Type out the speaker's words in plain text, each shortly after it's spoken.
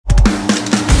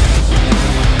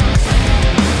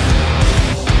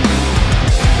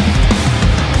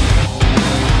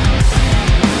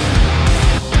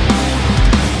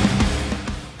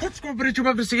it's your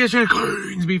investigation.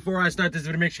 Before I start this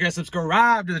video, make sure you guys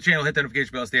subscribe to the channel, hit the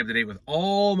notification bell, stay up to date with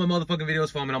all my motherfucking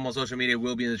videos. Follow me on all social media,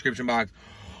 will be in the description box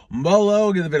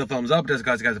below. Give the video a thumbs up. It doesn't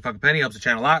cost you guys a fucking penny. Helps the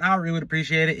channel out. I really would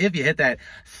appreciate it if you hit that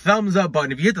thumbs up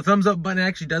button. If you hit the thumbs up button, it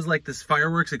actually does like this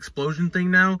fireworks explosion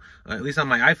thing now. At least on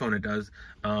my iPhone it does.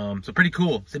 So pretty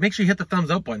cool. So make sure you hit the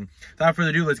thumbs up button. Without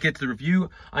further ado, let's get to the review.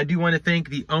 I do want to thank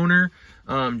the owner,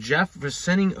 Jeff, for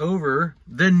sending over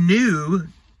the new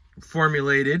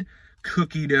formulated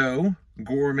cookie dough,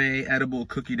 gourmet edible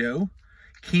cookie dough,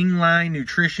 Kingline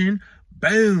Nutrition.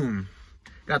 Boom.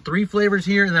 Got 3 flavors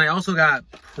here, and then I also got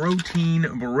protein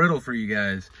brittle for you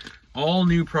guys. All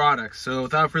new products. So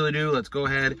without further ado, let's go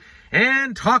ahead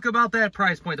and talk about that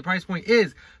price point. The price point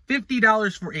is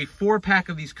 $50 for a 4-pack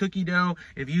of these cookie dough.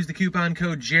 If you use the coupon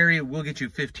code Jerry, it will get you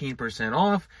 15%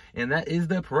 off, and that is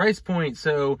the price point.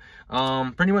 So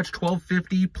pretty much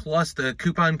 $12.50 plus the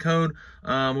coupon code.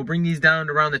 We'll bring these down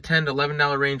to around the $10 to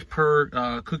 $11 range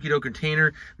per cookie dough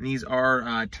container. And these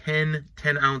are 10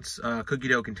 ounce cookie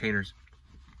dough containers.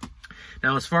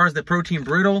 Now, as far as the protein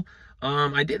brittle,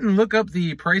 I didn't look up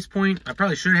the price point. I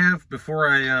probably should have before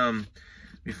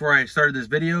I started this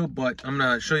video, but I'm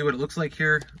gonna show you what it looks like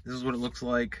here. This is what it looks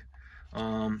like,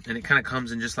 and it kind of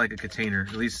comes in just like a container.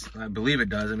 At least I believe it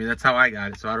does. I mean, that's how I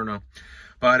got it, so I don't know.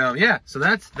 But yeah, so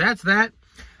that's that.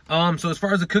 So as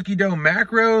far as the cookie dough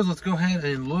macros, let's go ahead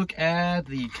and look at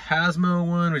the Cosmo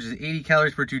one, which is 80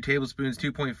 calories per 2 tablespoons,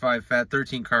 2.5 fat,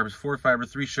 13 carbs, 4 fiber,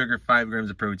 3 sugar, 5 grams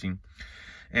of protein.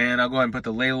 And I'll go ahead and put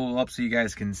the label up so you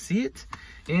guys can see it.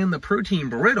 And the protein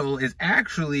brittle is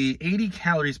actually 80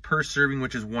 calories per serving,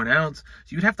 which is 1 ounce.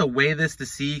 So you'd have to weigh this to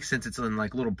see, since it's in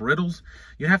like little brittles,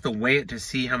 you'd have to weigh it to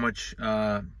see how much,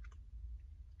 how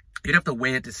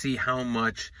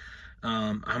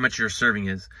much your serving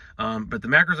is. But the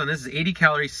macros on this is 80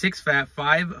 calories, 6 fat,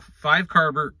 5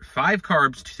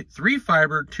 carbs, 3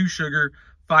 fiber, 2 sugar,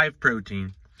 5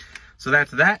 protein. So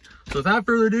that's that. So without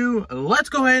further ado, let's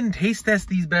go ahead and taste test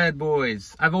these bad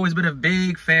boys. I've always been a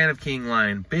big fan of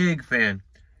Kingline. Big fan.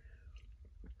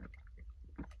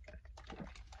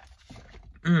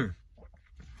 All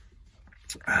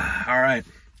right.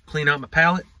 Clean out my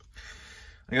palate.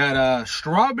 I got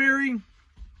strawberry.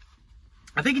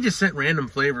 I think he just sent random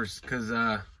flavors because,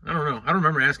 I don't know. I don't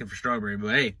remember asking for strawberry,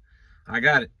 but hey, I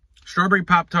got it. Strawberry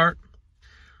Pop-Tart,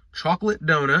 chocolate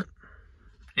donut,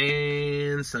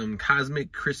 and some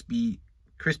cosmic crispy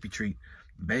treat.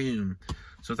 Boom.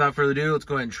 So without further ado, let's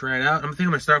go ahead and try it out. I'm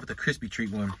gonna start with the crispy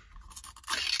treat one.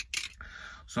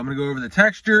 So I'm gonna go over the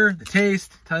texture, the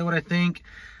taste, tell you what I think.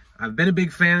 I've been a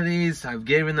big fan of these. I've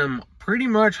given them pretty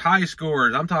much high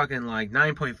scores. I'm talking like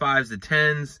 9.5s to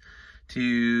 10s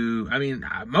to, I mean,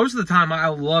 most of the time I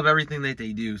love everything that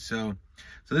they do. So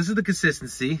this is the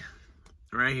consistency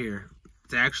right here.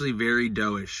 It's actually very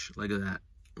doughish. Look at that.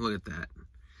 Look at that.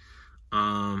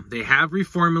 They have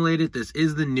reformulated. This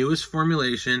is the newest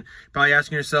formulation. Probably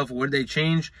asking yourself, what did they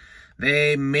change?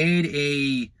 They made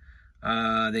a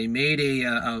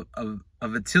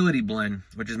vitality blend,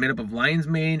 which is made up of lion's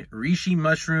mane, reishi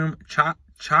mushroom,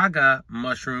 chaga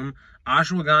mushroom,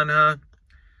 ashwagandha,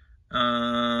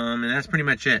 and that's pretty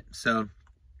much it. So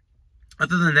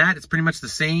other than that, it's pretty much the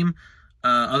same,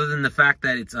 other than the fact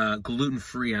that it's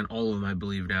gluten-free on all of them, I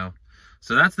believe now.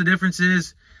 So that's the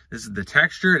differences. This is the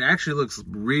texture. It actually looks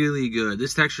really good.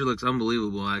 This texture looks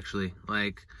unbelievable, actually.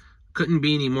 Like, couldn't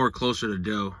be any more closer to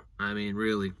dough. I mean,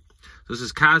 really. So this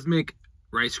is Cosmic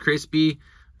Rice Krispie.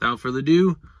 Without further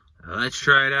ado, let's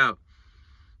try it out.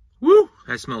 Woo!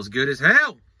 That smells good as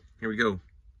hell. Here we go.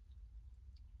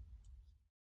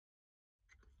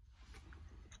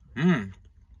 Mmm.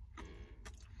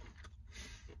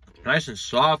 Nice and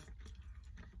soft.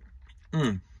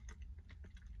 Mmm.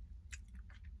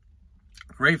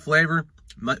 Great flavor,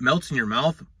 melts in your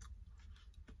mouth.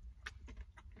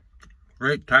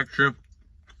 Great texture.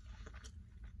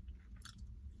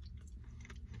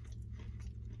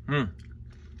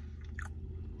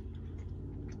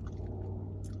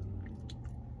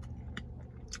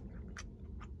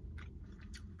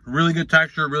 Really good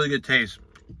texture, really good taste.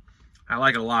 I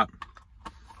like it a lot.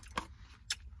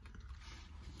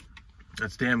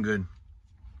 That's damn good.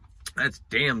 That's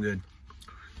damn good.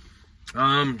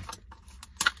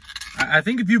 I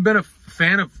think if you've been a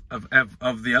fan of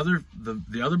the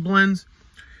other blends,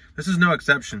 this is no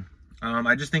exception.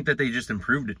 I just think that they just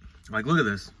improved it. Like, look at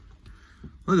this.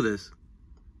 Look at this.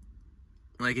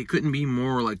 Like, it couldn't be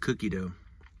more like cookie dough.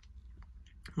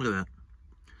 Look at that.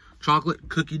 Chocolate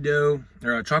cookie dough,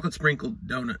 or a chocolate sprinkled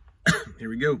donut. Here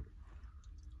we go.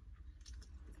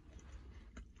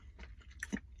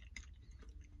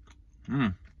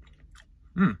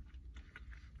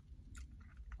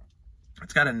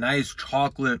 It's got a nice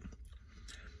chocolate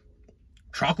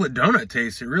donut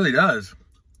taste. It really does.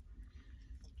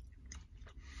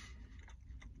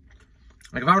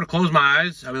 Like if I were to close my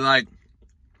eyes, I'd be like,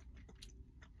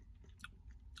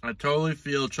 I totally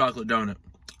feel chocolate donut.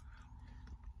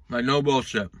 Like no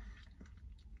bullshit.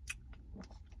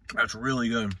 That's really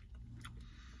good.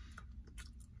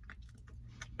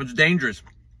 It's dangerous.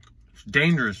 It's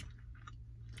dangerous.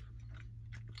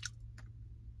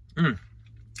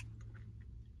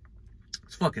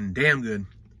 It's fucking damn good.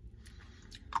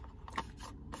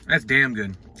 That's damn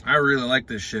good. I really like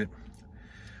this shit.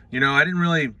 You know, I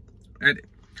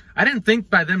didn't think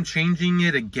by them changing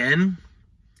it again,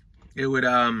 it would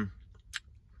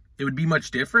be much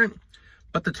different.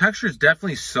 But the texture is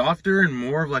definitely softer and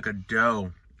more of like a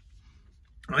dough.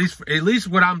 At least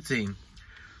what I'm seeing.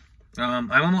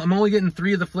 I'm only getting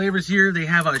 3 of the flavors here. They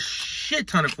have a shit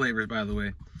ton of flavors, by the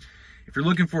way. If you're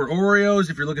looking for Oreos,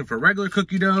 if you're looking for regular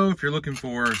cookie dough, if you're looking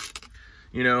for,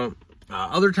 you know,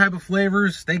 other type of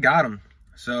flavors, they got them.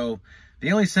 So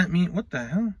they only sent me, what the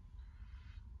hell?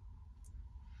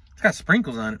 It's got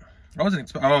sprinkles on it. I wasn't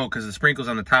expecting, oh, because the sprinkles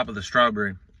on the top of the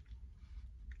strawberry.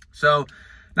 So,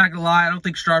 not gonna lie, I don't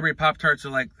think strawberry Pop-Tarts are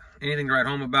like anything to write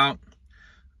home about.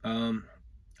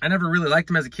 I never really liked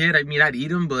them as a kid. I mean, I'd eat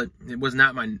them, but it was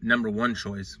not my #1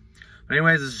 choice. But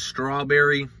anyways, this is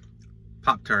strawberry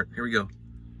Pop-Tart. Here we go.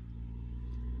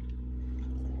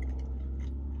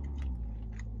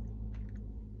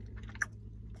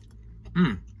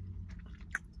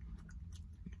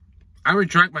 I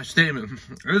retract my statement.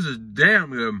 This is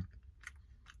damn good.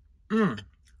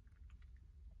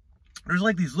 There's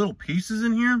like these little pieces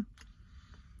in here.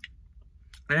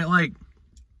 And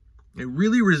it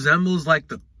really resembles like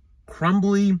the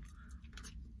crumbly,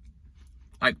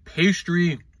 like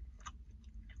pastry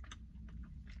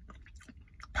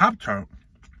Pop-Tart.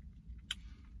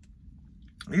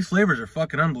 These flavors are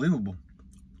fucking unbelievable.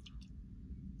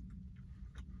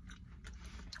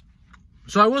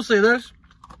 So I will say this.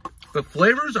 The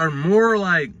flavors are more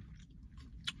like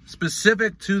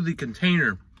specific to the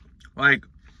container. Like,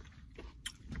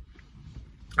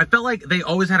 I felt like they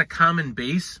always had a common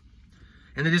base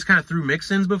and they just kind of threw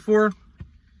mix-ins before.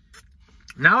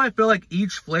 Now I feel like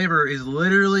each flavor is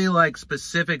literally like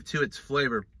specific to its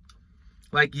flavor.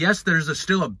 Like, yes, there's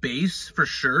still a base for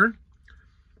sure,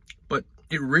 but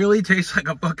it really tastes like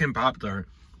a fucking Pop-Tart.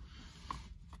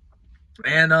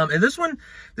 And this one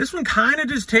kind of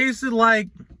just tasted like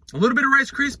a little bit of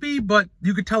Rice Krispie, but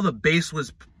you could tell the base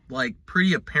was like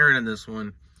pretty apparent in this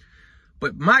one.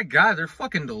 But my God, they're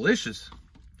fucking delicious.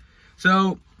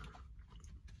 So,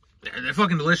 they're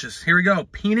fucking delicious. Here we go.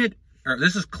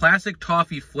 This is classic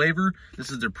toffee flavor.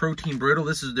 This is their protein brittle.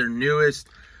 This is their newest,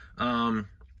 I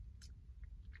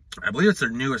believe it's their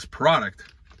newest product.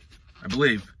 I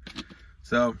believe.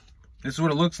 So, this is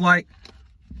what it looks like.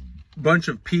 Bunch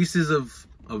of pieces of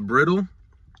brittle.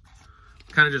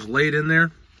 Kind of just laid in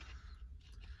there.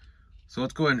 So,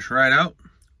 let's go ahead and try it out.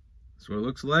 That's what it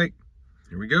looks like.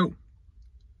 Here we go.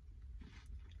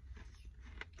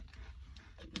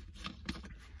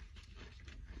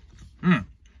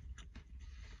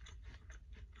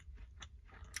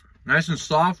 Nice and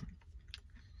soft.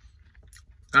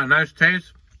 Got a nice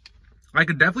taste. I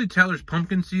could definitely tell there's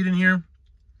pumpkin seed in here.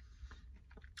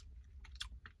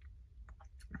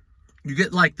 You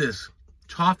get like this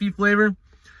toffee flavor.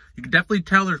 You can definitely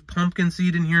tell there's pumpkin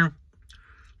seed in here.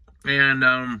 And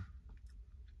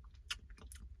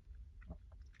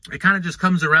it kind of just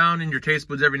comes around in your taste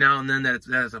buds every now and then that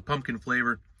it's a pumpkin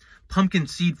flavor. Pumpkin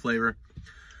seed flavor.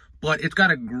 But it's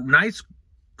got a nice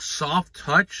soft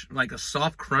touch, like a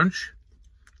soft crunch.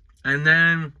 And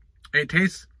then it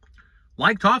tastes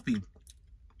like toffee. It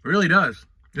really does.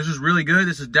 This is really good.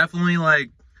 This is definitely like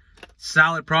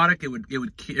solid product. It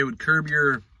would curb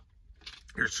your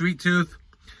sweet tooth.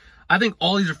 I think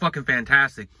all these are fucking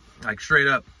fantastic. Like straight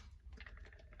up.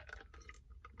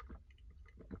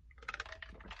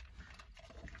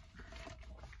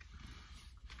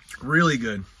 Really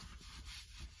good.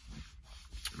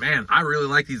 Man, I really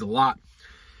like these a lot.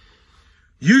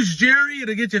 Use Jerry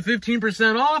to get you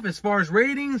 15% off. As far as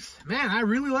ratings, man, I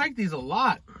really like these a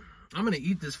lot. I'm going to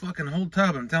eat this fucking whole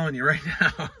tub, I'm telling you right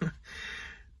now.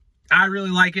 I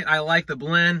really like it. I like the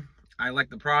blend. I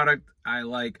like the product. I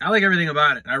like everything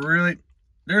about it.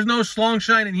 There's no slong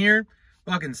shine in here.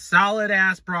 Fucking solid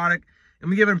ass product. And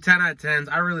we give them 10 out of 10s.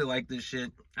 I really like this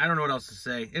shit. I don't know what else to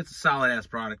say. It's a solid ass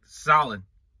product. Solid.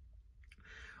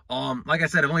 Like I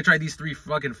said, I've only tried these 3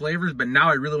 fucking flavors, but now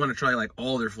I really want to try like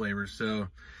all their flavors. So,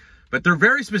 but they're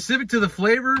very specific to the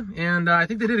flavor, and I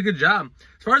think they did a good job.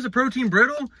 As far as the protein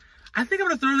brittle, I think I'm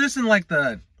gonna throw this in like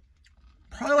the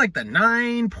probably like the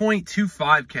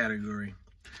 9.25 category.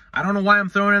 I don't know why I'm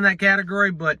throwing in that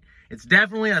category, but it's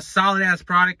definitely a solid ass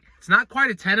product. It's not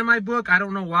quite a 10 in my book. I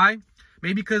don't know why.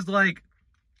 Maybe because like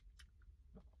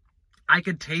I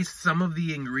could taste some of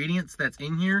the ingredients that's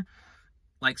in here,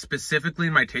 like specifically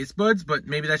in my taste buds, but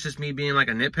maybe that's just me being like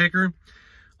a nitpicker.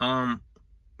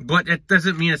 But it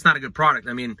doesn't mean it's not a good product.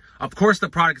 I mean, of course the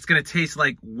product is going to taste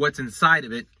like what's inside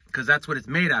of it, because that's what it's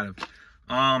made out of.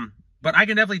 But I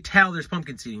can definitely tell there's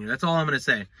pumpkin seed in here. That's all I'm going to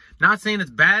say. Not saying it's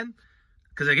bad,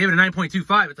 because I gave it a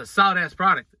 9.25. It's a solid ass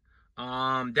product.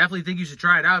 Definitely think you should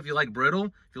try it out if you like Brittle.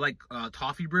 If you like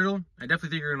toffee Brittle, I definitely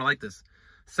think you're going to like this.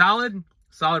 Solid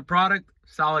product,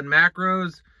 solid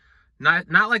macros. Not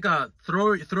like a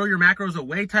throw your macros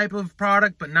away type of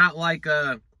product, but not like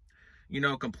a, you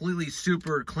know, completely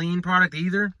super clean product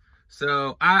either.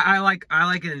 So I like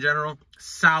it in general.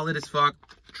 Solid as fuck.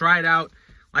 Try it out.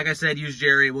 Like I said, use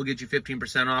Jerry. We'll get you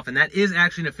 15% off. And that is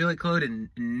actually an affiliate code. And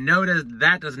notice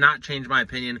that does not change my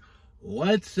opinion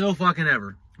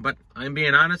whatsoever. But I'm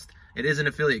being honest, it is an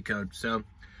affiliate code. So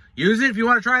use it if you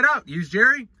want to try it out. Use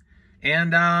Jerry.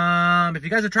 And if you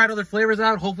guys have tried other flavors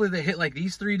out, hopefully they hit like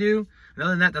these three do. And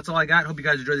other than that, that's all I got. Hope you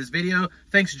guys enjoyed this video.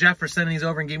 Thanks, Jeff, for sending these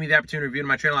over and giving me the opportunity to review to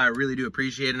my channel. I really do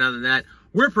appreciate it. And other than that,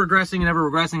 we're progressing and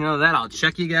never regressing. And other than that, I'll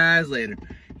check you guys later.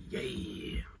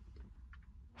 Yay.